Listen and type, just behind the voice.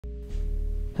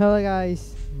Hello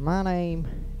guys, my name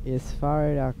is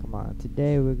Facade.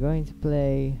 Today we're going to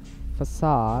play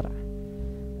Facade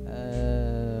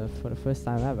for the first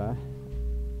time ever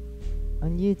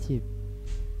on YouTube.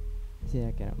 See,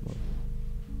 I cannot move,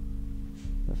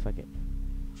 but fuck it.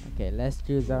 Okay, let's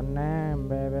choose our name,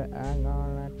 baby. I'm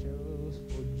gonna choose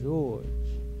for George.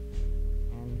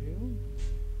 Andrew,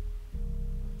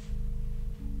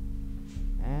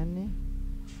 Annie,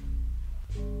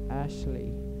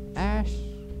 Ashley,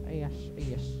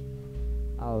 yes.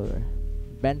 Oliver,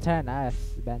 Benton,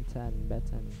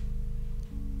 Benton.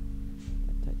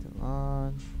 Title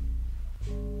on.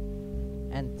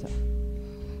 Enter.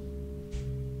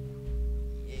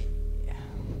 Yeah.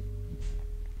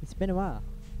 It's been a while.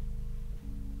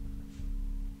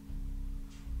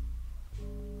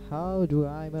 How do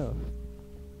I move?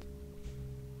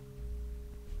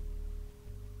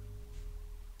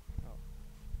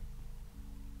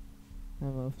 I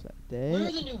move like Where are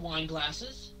that. the new wine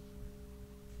glasses?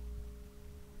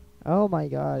 Oh my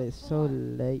god, it's so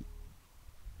late.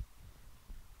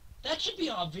 That should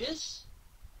be obvious.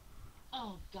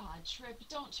 Oh God, Trip,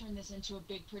 don't turn this into a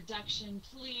big production,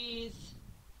 please.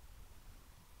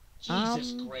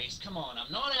 Jesus, Grace, come on,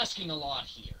 I'm not asking a lot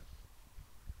here.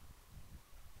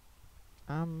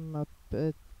 I'm a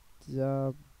bit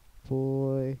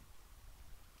boy.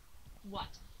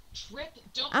 What? Trip,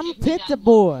 don't I'm give me pizza that look.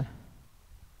 boy.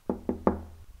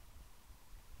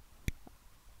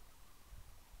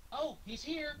 Oh, he's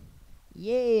here.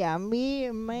 Yeah, I'm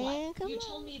here, man. What? Come You on.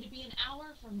 told me to be an hour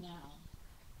from now.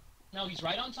 No, he's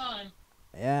right on time.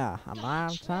 Yeah, I'm God, on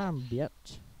Trip. time,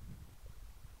 bitch.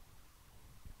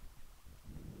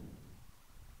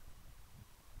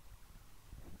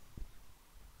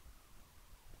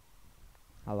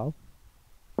 Hello?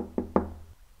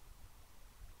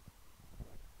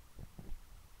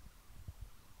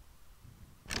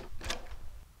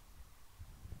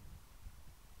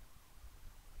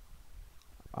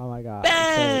 Oh my god.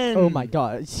 Ben! Oh my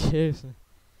god. Seriously.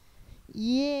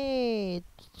 Yeah,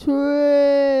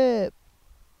 Trip.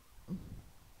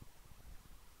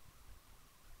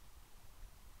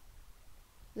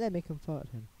 Let me comfort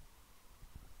him.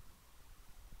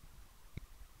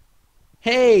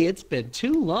 Hey, it's been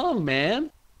too long,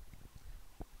 man.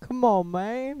 Come on,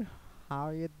 man. How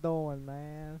you doing,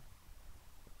 man?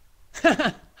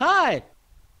 Hi.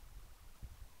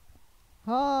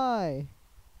 Hi.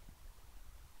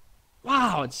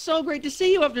 Wow, it's so great to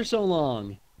see you after so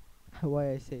long.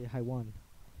 Why I say hi one?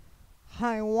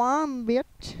 Hi one,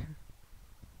 bitch.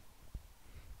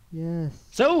 Yes.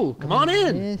 So, come on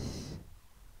in.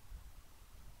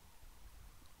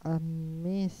 I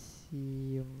miss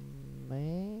you,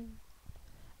 man.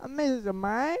 I miss you,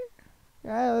 man.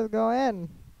 Yeah, let's go in.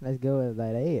 Let's go with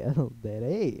that is. That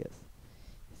is.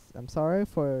 I'm sorry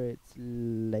for it's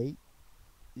late.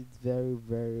 It's very,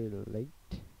 very late.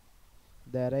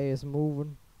 That is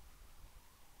moving.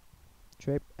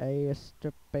 Trip ass,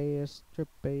 trip ass, trip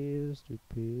ass, trip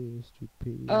ass,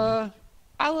 trip ass.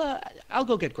 I'll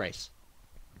go get Grace.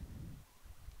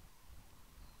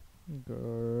 Grace.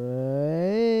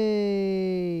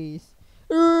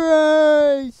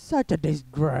 Grace. Such a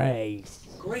disgrace.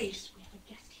 Grace, we have a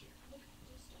guest here. What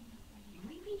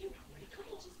do you mean you're not ready? Come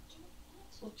on.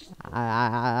 Look, just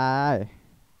I.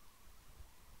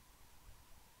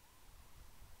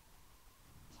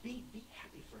 be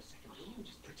happy for a second, will you?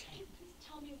 Just pretend. Please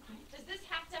tell me, does this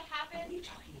have to happen? What are you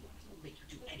talking about? It won't make you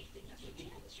do anything. That's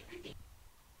ridiculous. You're acting.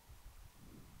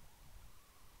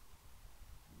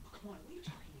 Come on, what are you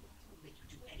talking about? It won't make you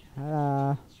do anything.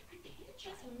 Hello.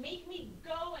 Just make me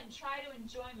go and try to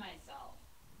enjoy myself.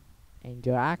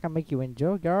 Enjoy. I can make you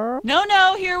enjoy, girl.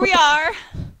 No, here we are.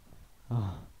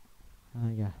 Oh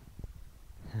my god.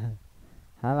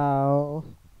 Hello.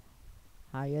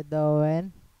 How you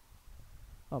doing?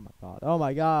 Oh my god. Oh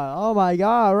my god. Oh my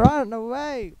god. Run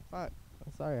away. Fuck.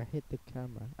 I'm sorry. I hit the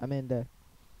camera. I mean the.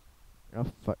 Oh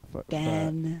fuck.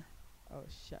 Ben. Oh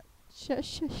shut.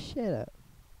 Shut up.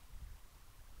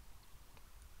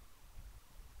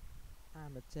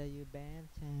 I'ma tell you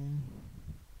Bantam.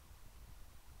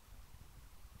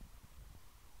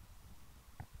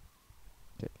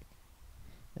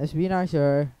 Let's be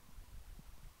nicer.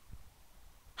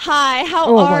 Hi, how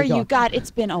Oh my are you? God. God,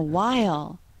 it's been a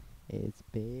while. It's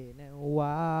been a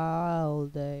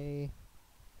wild day.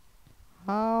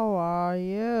 How are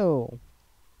you?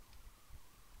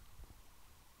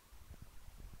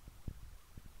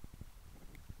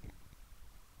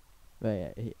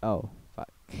 Wait, oh,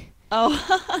 fuck.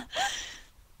 Oh,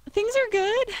 things are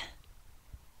good.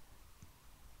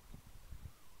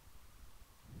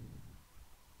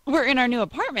 We're in our new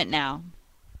apartment now.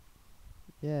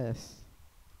 Yes.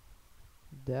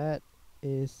 That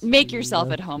is Make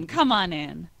yourself at home. lovely. Come on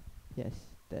in. Yes,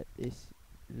 that is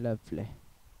lovely.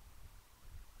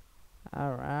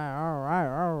 Alright, alright,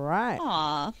 alright.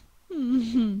 Aw.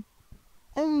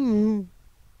 Mm.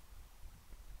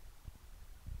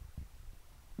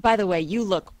 By the way, you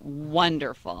look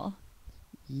wonderful.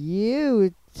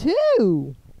 You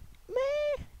too.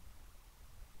 Man.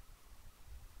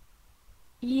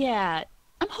 Yeah,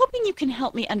 I'm hoping you can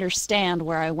help me understand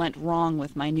where I went wrong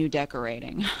with my new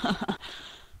decorating.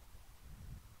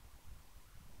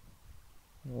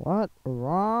 What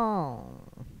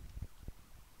wrong?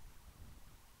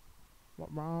 What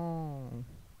wrong?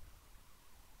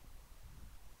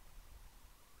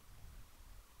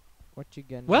 What you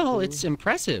gonna Well, do? it's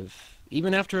impressive.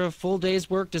 Even after a full day's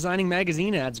work designing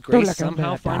magazine ads, Don't Grace look at me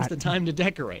somehow like finds that. the time to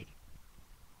decorate.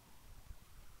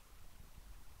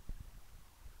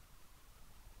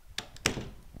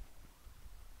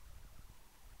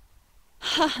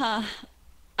 Haha.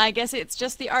 I guess it's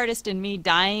just the artist in me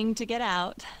dying to get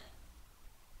out.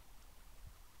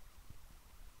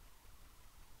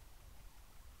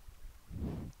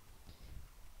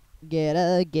 Get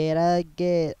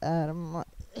out of my.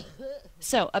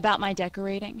 So, about my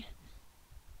decorating.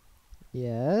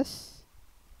 Yes.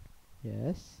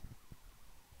 Yes.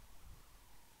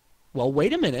 Well,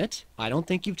 wait a minute. I don't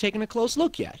think you've taken a close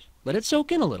look yet. Let it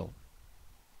soak in a little.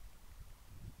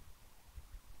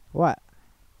 What?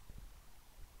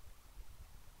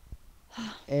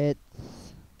 It's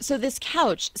So this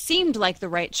couch seemed like the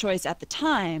right choice at the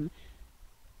time,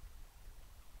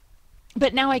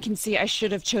 but now I can see I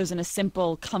should have chosen a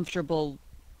simple, comfortable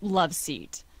love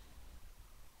seat.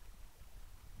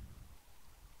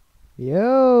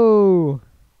 yo.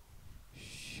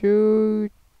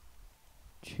 Shoot.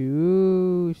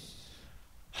 Choose.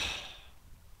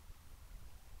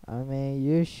 I mean,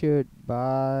 you should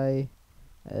buy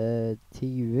a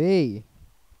TV.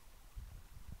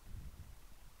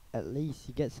 At least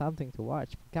you get something to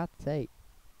watch, for God's sake.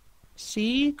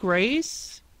 See,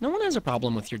 Grace? No one has a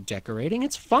problem with your decorating.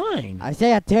 It's fine. I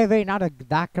say a TV, not a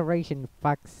decoration, for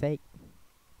fuck's sake.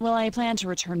 Well, I plan to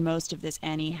return most of this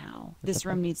anyhow. This the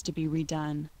room needs to be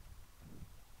redone.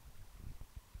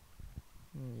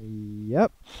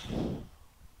 Yep.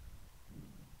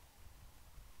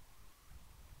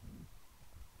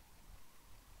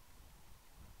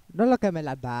 Don't look at me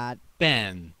like that.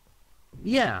 Ben.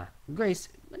 Yeah, Grace,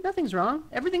 nothing's wrong.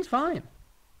 Everything's fine.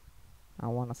 I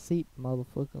want a seat,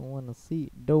 motherfucker. I want a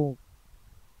seat. Don't.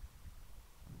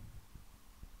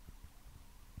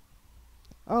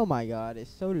 Oh my god, it's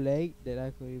so late that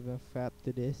I could even fap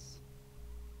to this.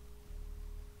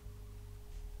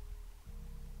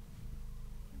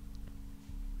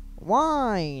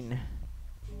 Wine!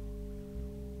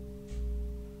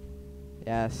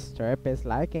 Yes, Strip is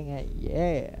liking it,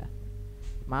 yeah.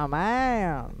 My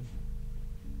man!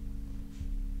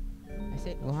 I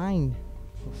said wine.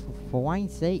 For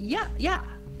wine's sake. Yeah.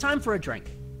 Time for a drink.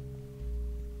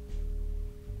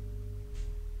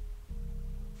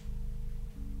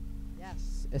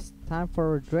 Yes, it's time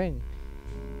for a drink.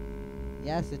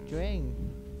 Yes, a drink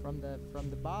from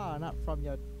the bar, not from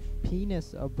your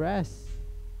penis or breast.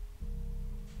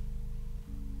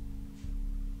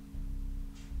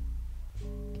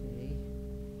 Okay.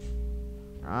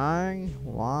 I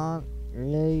want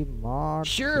a martini.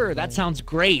 Sure, that sounds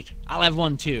great. I'll have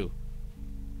one too.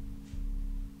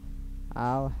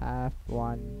 I'll have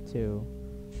one too.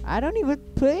 I don't even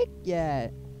pick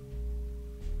yet.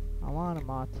 I want a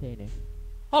martini.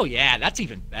 Oh yeah, that's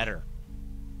even better.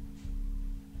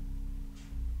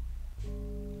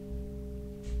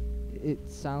 It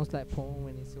sounds like porn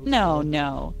when it's so No, slow.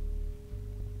 no.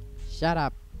 Shut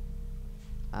up.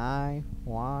 I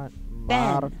want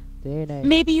Ben. martini.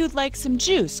 Maybe you'd like some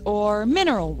juice or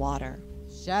mineral water.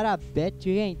 Shut up, bitch.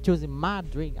 You ain't choosing my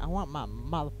drink. I want my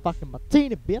motherfucking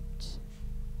martini, bitch.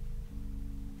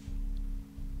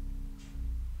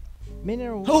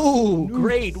 Mineral Oh, water.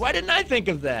 great. Why didn't I think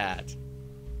of that?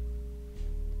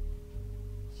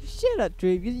 Shut up,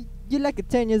 Trip. You're like a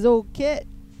 10 years old kid.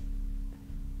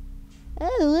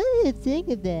 Oh, what do you think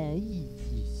of that? You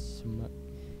smart.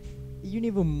 You didn't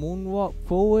even moonwalk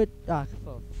forward? Ah,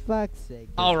 for fuck's sake.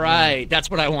 All right, that's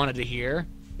what I wanted to hear.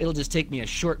 It'll just take me a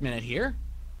short minute here.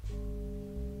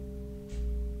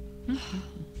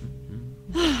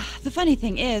 The funny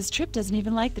thing is, Trip doesn't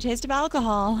even like the taste of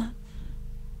alcohol.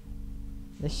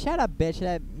 Now shut up, bitch.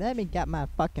 Let me get my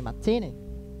fucking martini.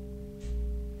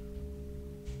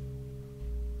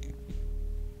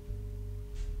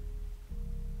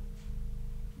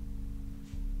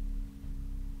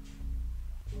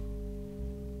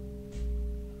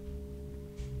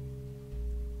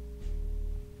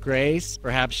 Grace,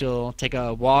 perhaps you'll take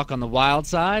a walk on the wild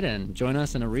side and join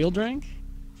us in a real drink?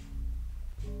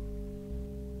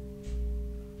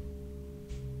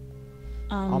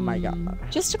 Oh my God.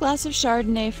 Just a glass of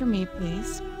Chardonnay for me,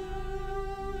 please.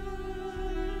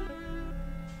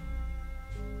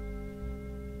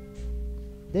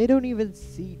 They don't even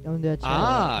sit on their chair.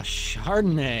 Ah,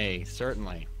 Chardonnay,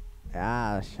 certainly.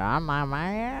 Ah, Sean, my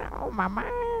man. Oh, my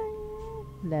man.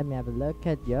 Let me have a look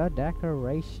at your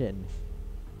decoration.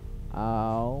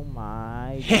 Oh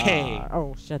my Hey. God.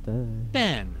 Oh, shut up.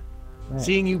 Ben, What?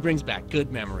 seeing you brings back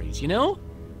good memories, you know?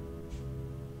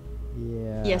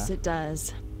 Yeah. Yes, it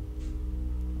does.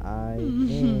 I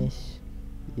miss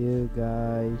you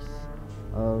guys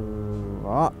a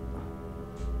lot.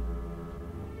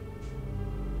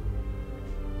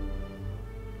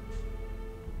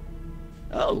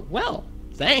 Oh, well,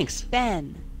 thanks.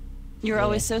 Ben, you're Yeah.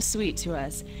 always so sweet to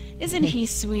us. Isn't he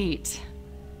sweet?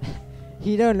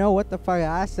 He don't know what the fuck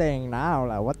I'm saying now.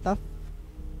 Like, what the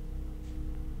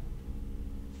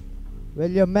Will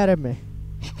you marry me?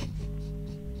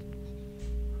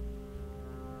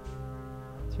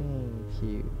 Thank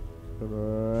you.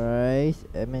 Grace.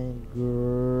 I mean,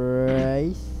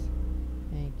 Grace.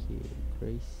 Thank you,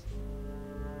 Grace.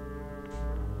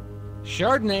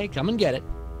 Chardonnay, come and get it.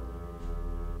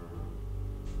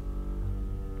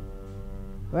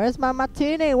 Where's my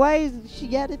martini? Why is she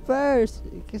get it first?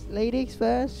 Because ladies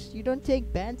first. You don't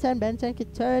take Benton. Benton can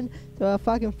turn to a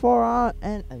fucking forearm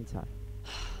and I'm sorry.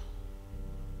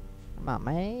 Come on,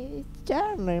 man. It's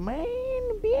Charlie, man.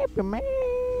 Be happy, man.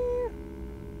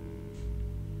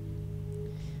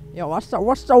 Yo, what's up?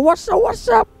 What's up? What's up? What's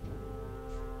up?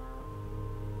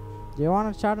 Do you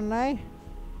want a Chardonnay?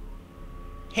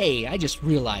 Hey, I just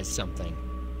realized something.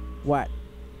 What?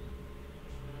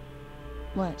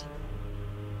 What?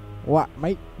 What,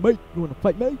 mate? Mate, you wanna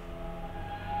fight me?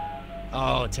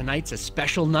 Oh, tonight's a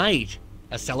special night.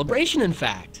 A celebration, in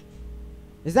fact.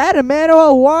 Is that a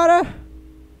mineral water?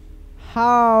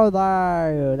 How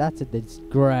dare you? That's a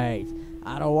disgrace.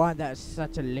 I don't want that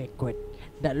such a liquid.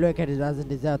 That liquid doesn't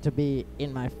deserve to be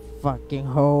in my fucking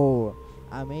hole.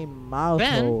 I mean mouth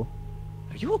Ben? hole.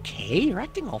 Are you okay? You're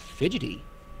acting all fidgety.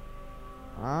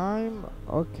 I'm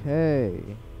okay.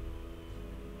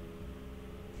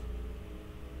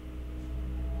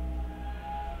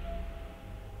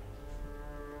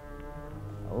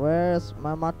 Where's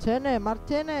my martini?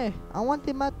 Martini! I want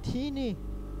the martini.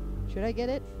 Should I get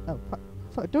it? Oh,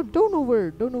 fuck! Don't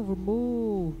over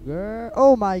move, girl.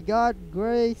 Oh my God,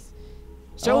 Grace.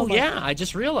 So, Oh my- yeah, I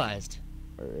just realized.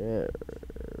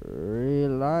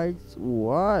 Realize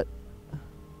what?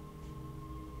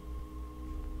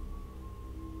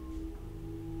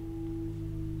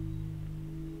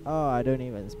 Oh, I don't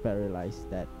even realize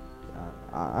that.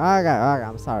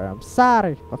 I'm sorry. I'm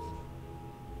sorry.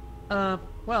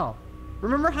 Well,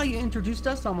 remember how you introduced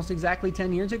us almost exactly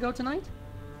 10 years ago tonight?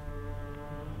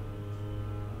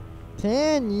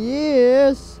 10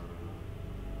 years.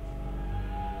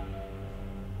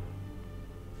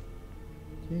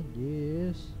 10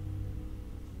 years.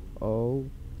 Oh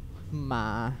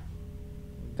my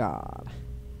God.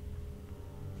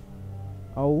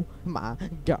 Oh my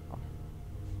God.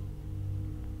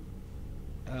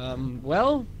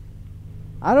 Well,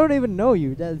 I don't even know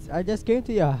you. I just came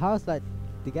to your house like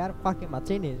they got a fucking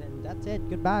martinis and that's it.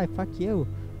 Goodbye. Fuck you.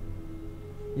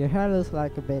 Your hair looks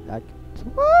like a bit like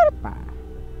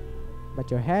but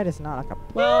your head is not like a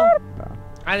well,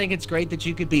 I think it's great that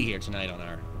you could be here tonight on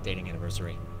our dating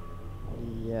anniversary.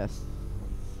 Yes.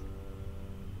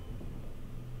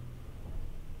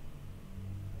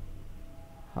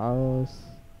 How's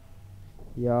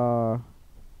your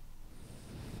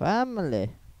family?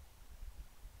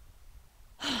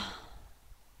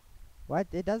 What?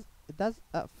 It does,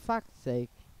 fuck's sake.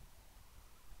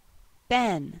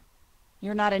 Ben,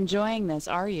 you're not enjoying this,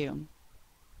 are you?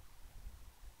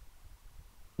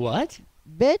 What?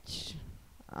 Bitch,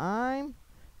 I'm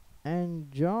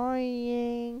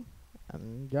enjoying.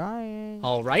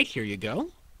 All right, here you go.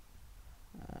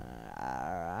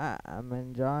 I'm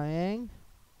enjoying.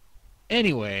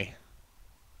 Anyway,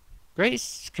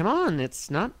 Grace, come on,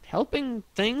 it's not helping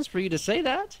things for you to say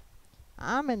that.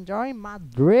 I'm enjoying my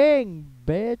drink,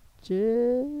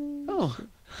 bitches. Oh.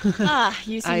 Ah,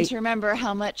 you seem I- to remember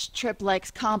how much Trip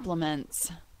likes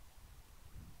compliments.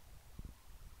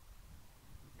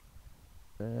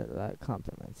 Like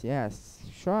compliments, yes,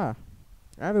 sure.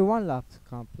 Everyone loves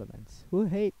compliments. Who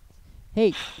hates?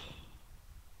 Hate.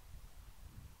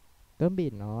 Don't be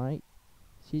annoyed.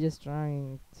 She's just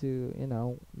trying to,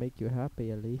 make you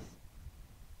happy at least.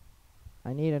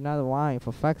 I need another wine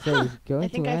for fuck's sake. It's going I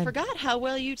think to I end. forgot how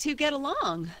well you two get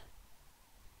along.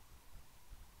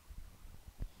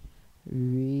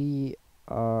 We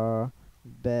are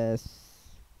best.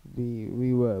 We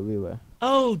were.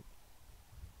 Oh, It's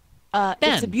a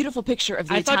Ben, beautiful picture of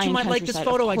the I thought you Italian might like this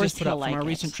countryside. photo Of I course just put he'll up from like our it.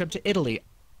 recent trip to Italy.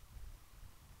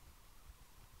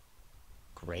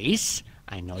 Grace,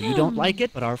 I know you don't like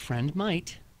it, but our friend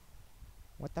might.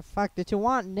 What the fuck did you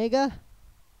want, nigga?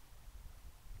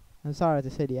 I'm sorry to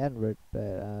say the N-word,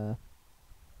 but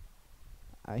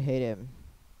I hate him.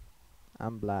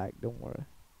 I'm black, don't worry.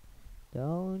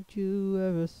 Don't you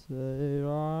ever say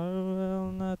I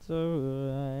will not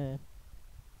alright.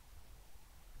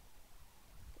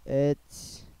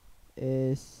 It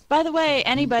is. By the way,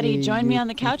 anybody, join me on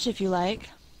the B-A-U-T. couch if you like.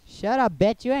 Shut up,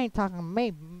 bitch. You ain't talking to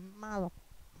me, mother.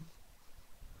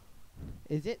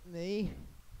 Is it me?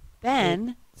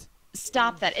 Ben,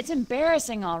 stop that. It's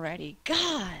embarrassing already.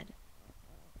 God.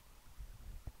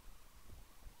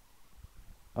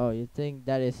 Oh, you think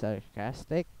that is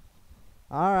sarcastic?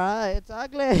 Alright, it's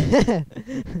ugly.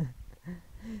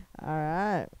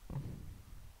 Alright.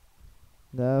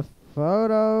 The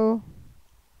photo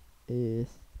is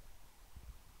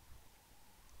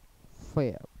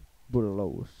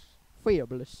fabulous.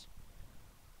 Fabulous.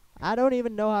 I don't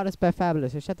even know how to spell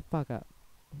fabulous, so shut the fuck up.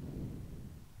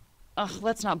 Ugh,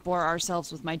 let's not bore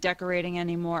ourselves with my decorating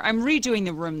anymore. I'm redoing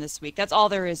the room this week. That's all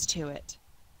there is to it.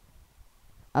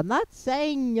 I'm not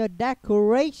saying your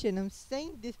decoration, I'm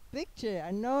saying this picture.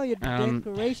 I know your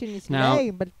decoration is now-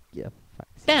 lame, but yeah, fuck.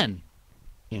 Ben,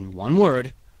 in one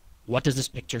word, what does this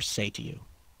picture say to you?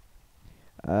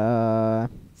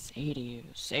 Say to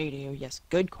you. Yes,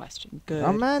 good question. Good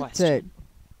romantic. question.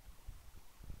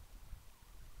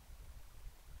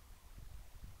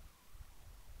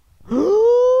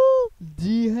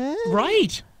 The hell?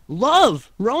 Right!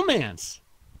 Love! Romance!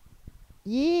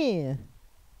 Yeah.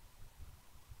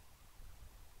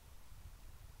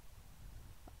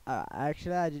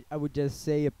 Actually, I would just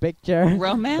say a picture.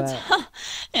 Romance? but-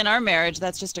 In our marriage,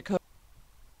 that's just a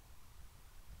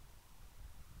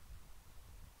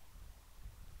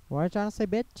What are you trying to say,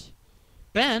 bitch?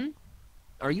 Ben,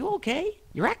 are you okay?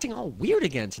 You're acting all weird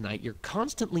again tonight. You're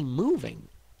constantly moving.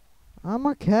 I'm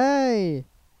okay.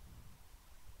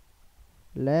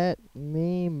 Let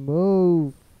me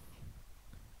move.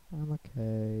 I'm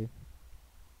okay.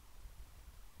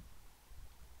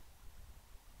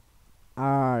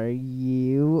 Are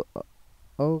you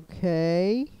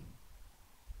okay?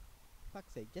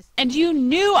 Fuck's sake, just And you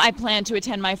knew I planned to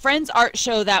attend my friend's art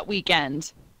show that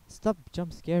weekend. stop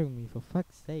jump scaring me, for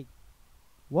fuck's sake.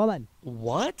 Woman.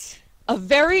 What? A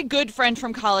very good friend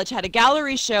from college had a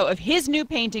gallery show of his new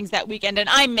paintings that weekend, and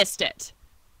I missed it.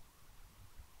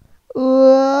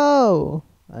 Whoa.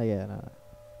 Oh, yeah, no.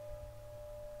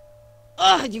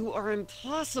 Ugh, you are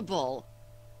impossible.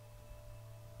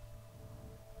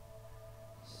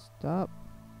 Stop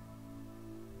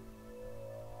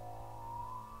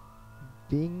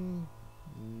being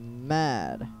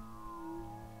mad.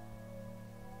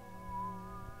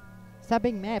 Stop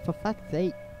being mad, for fuck's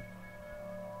sake.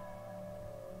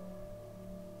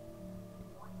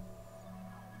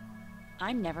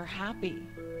 I'm never happy.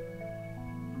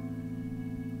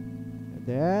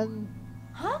 Then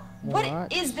Huh? What?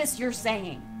 What is this you're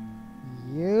saying?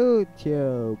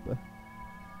 YouTube.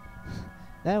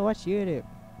 Then watch YouTube.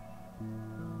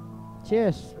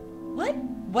 Cheers. What?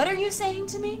 What are you saying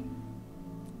to me?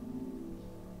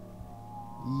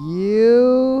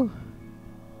 You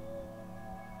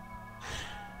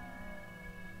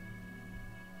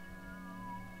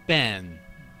Ben,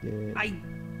 get I...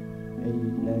 a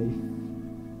life.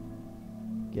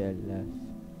 Get a life.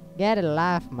 Get a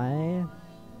life, man.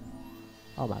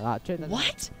 Oh my god.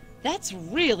 What? That's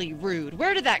really rude.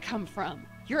 Where did that come from?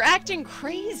 You're acting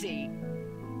crazy.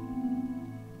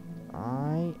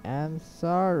 I am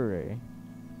sorry.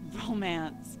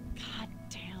 Romance. God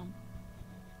damn.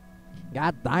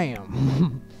 God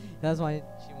damn. That's what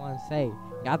she wants to say.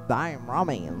 God damn,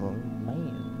 romance,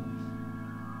 man.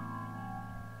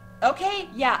 Okay,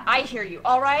 yeah, I hear you.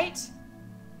 All right?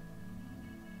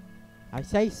 I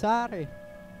say sorry.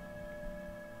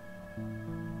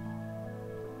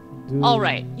 All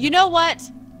right. You know what?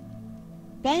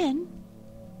 Ben,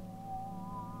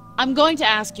 I'm going to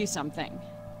ask you something.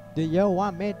 Do you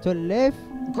want me to live?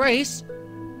 Grace,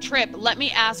 Trip, let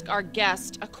me ask our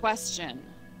guest a question.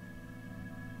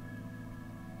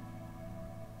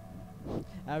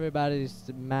 Everybody's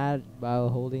mad while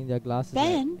holding their glasses. like-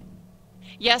 Ben,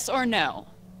 yes or no?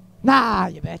 Nah,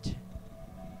 you bitch.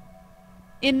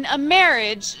 In a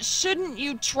marriage, shouldn't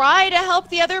you try to help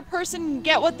the other person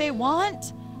get what they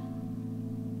want?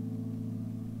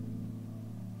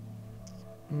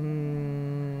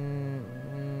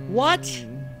 What?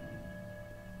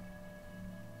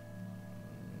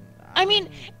 I mean,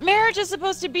 marriage is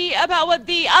supposed to be about what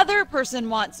the other person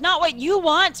wants, not what you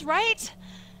want, right?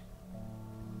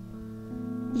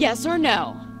 Yes or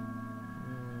no?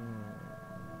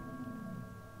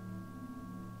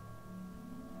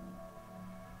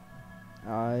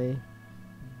 I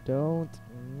don't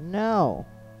know.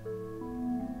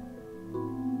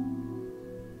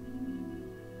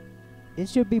 It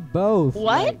should be both.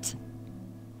 like- What?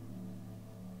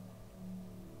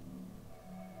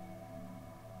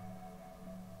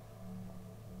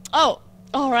 Oh,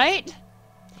 all right.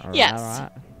 Alright, Yes.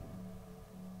 alright.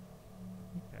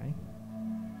 Okay.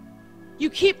 You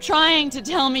keep trying to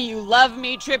tell me you love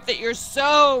me, Trip, that you're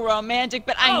so romantic,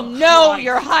 but I Oh, know Christ.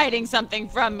 you're hiding something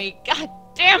from me. God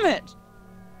damn it.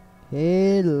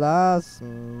 He loves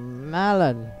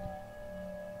melon.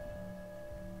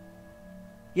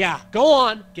 Yeah, go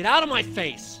on. Get out of my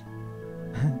face.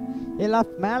 He loves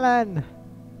melon.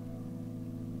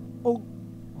 Oh.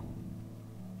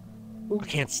 I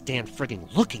can't stand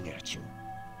friggin' looking at you.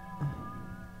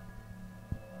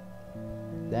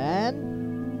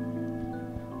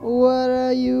 Then, what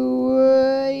are you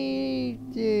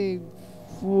waiting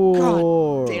for?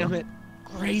 God damn it,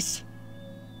 Grace.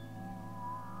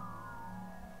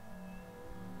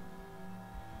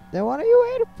 Then what are you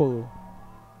waiting for?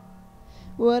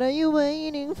 What are you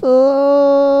waiting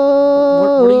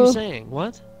for? What are you saying?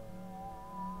 What?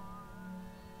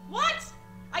 What?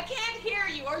 I can't hear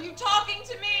you. Are you talking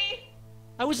to me?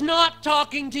 I was not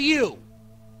talking to you.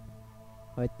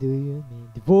 What do you mean?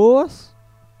 Divorce?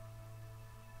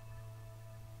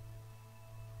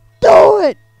 Do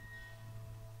it!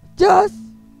 Just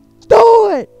do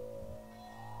it!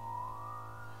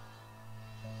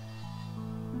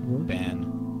 Ben.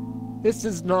 This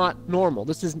is not normal.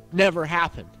 This has never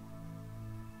happened.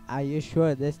 Are you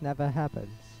sure this never happens?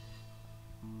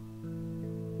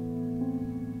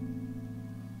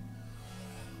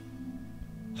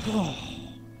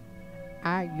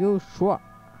 Are you sure?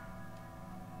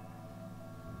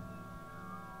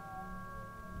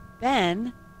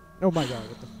 Ben, Oh my god,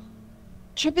 what the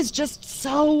Trip is just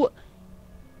so...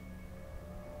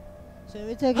 So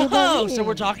we're talking about Oh, me. so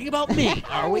we're talking about me,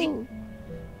 are we?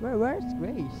 Where's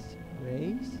Grace?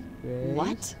 Grace? Grace?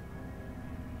 What?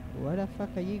 What the fuck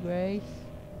are you, Grace?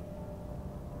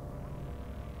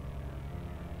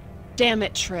 Damn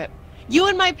it, Trip. You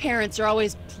and my parents are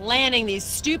always planning these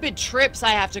stupid trips I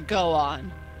have to go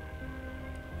on.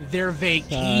 They're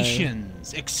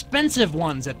vacations. Expensive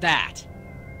ones at that.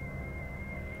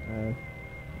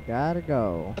 Gotta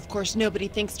go. Of course, nobody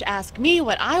thinks to ask me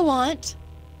what I want.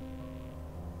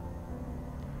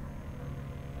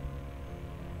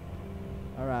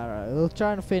 Alright, we'll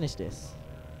try to finish this.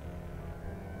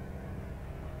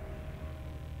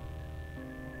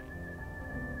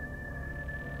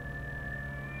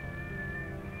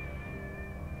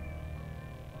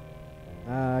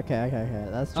 Okay.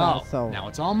 Let's try Oh, to solve. now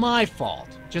it's all my fault.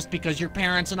 Just because your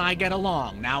parents and I get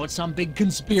along. Now it's some big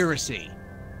conspiracy.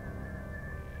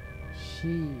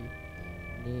 She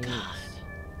needs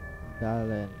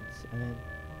balance and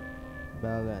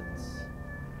balance.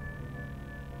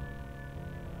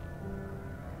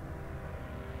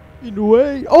 In a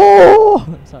way. Oh!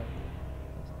 I'm sorry.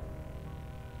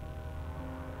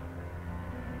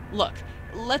 Look,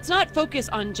 let's not focus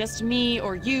on just me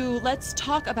or you. Let's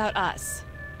talk about us.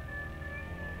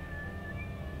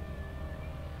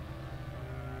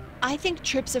 I think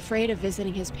Trip's afraid of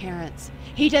visiting his parents.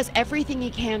 He does everything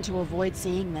he can to avoid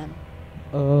seeing them.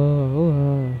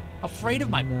 Oh. Afraid of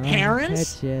my No,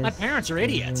 parents? that's My just parents are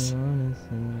idiots.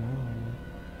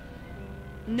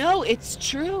 No, it's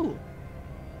true.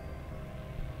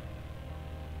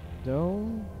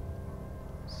 Don't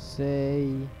say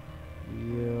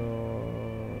your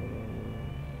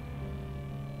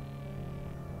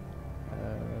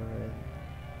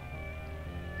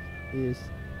is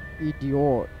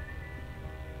idiot.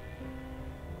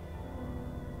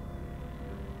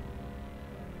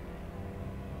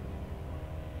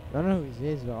 I don't know who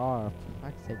these are. For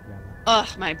fuck's sake, Grandma. Ugh,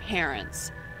 my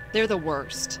parents. They're the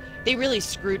worst. They really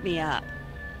screwed me up.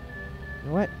 You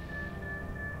know what?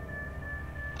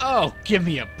 Oh, give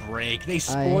me a break. They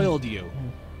spoiled you.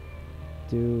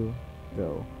 To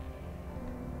go.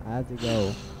 I have to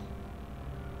go.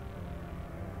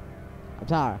 I'm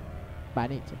sorry, but I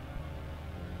need to.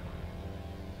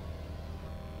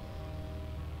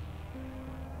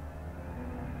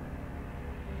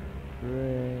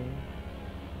 Great.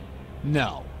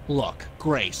 No. Look,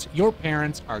 Grace, your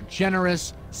parents are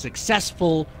generous,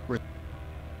 successful, What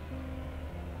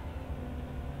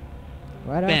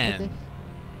Ben. else?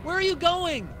 Where are you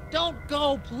going? Don't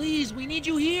go, please. We need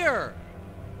you here.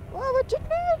 Why would you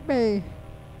need me?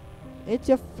 It's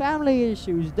your family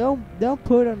issues. Don't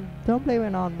blame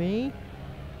it on me.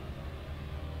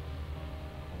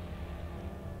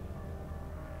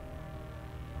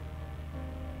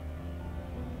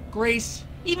 Grace,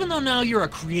 even though now you're a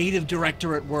creative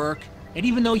director at work, and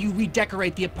even though you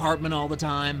redecorate the apartment all the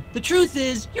time, the truth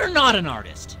is, you're not an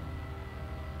artist.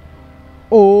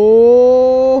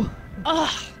 Oh.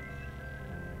 Ugh.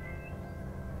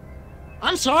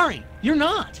 I'm sorry, you're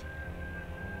not.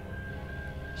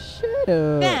 Shut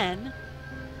up. Ben,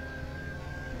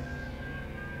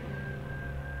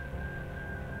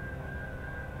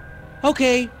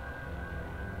 Okay.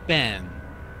 Ben,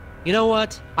 you know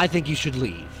what? I think you should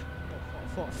leave.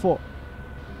 For.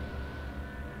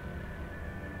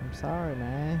 I'm sorry,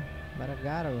 man, but I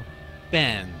gotta.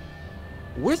 Ben,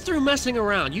 we're through messing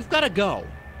around. You've got to go.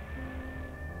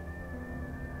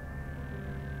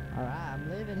 Alright, I'm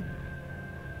leaving.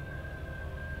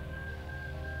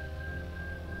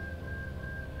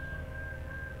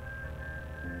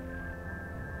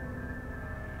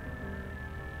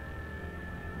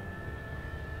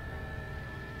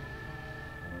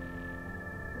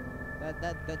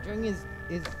 That drink is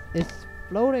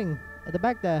floating at the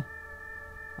back there.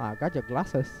 Oh, I got your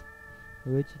glasses.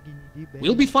 What you gonna do, baby?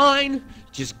 We'll be fine.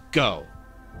 Just go.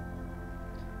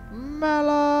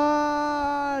 Melon.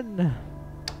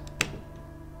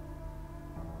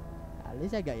 At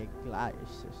least I got your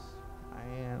glasses.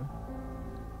 Man.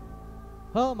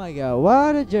 Oh my god,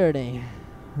 what a journey.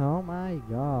 Oh my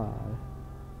god.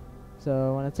 So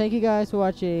I want to thank you guys for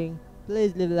watching.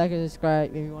 Please leave a like and subscribe.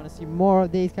 If you want to see more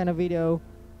of these kind of video,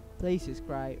 please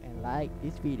subscribe and like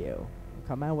this video.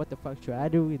 Comment what the fuck should I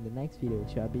do in the next video.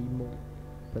 Should I be more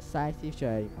precise? Should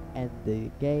I end the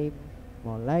game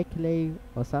more likely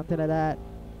or something like that?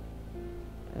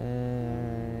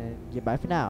 And goodbye for now.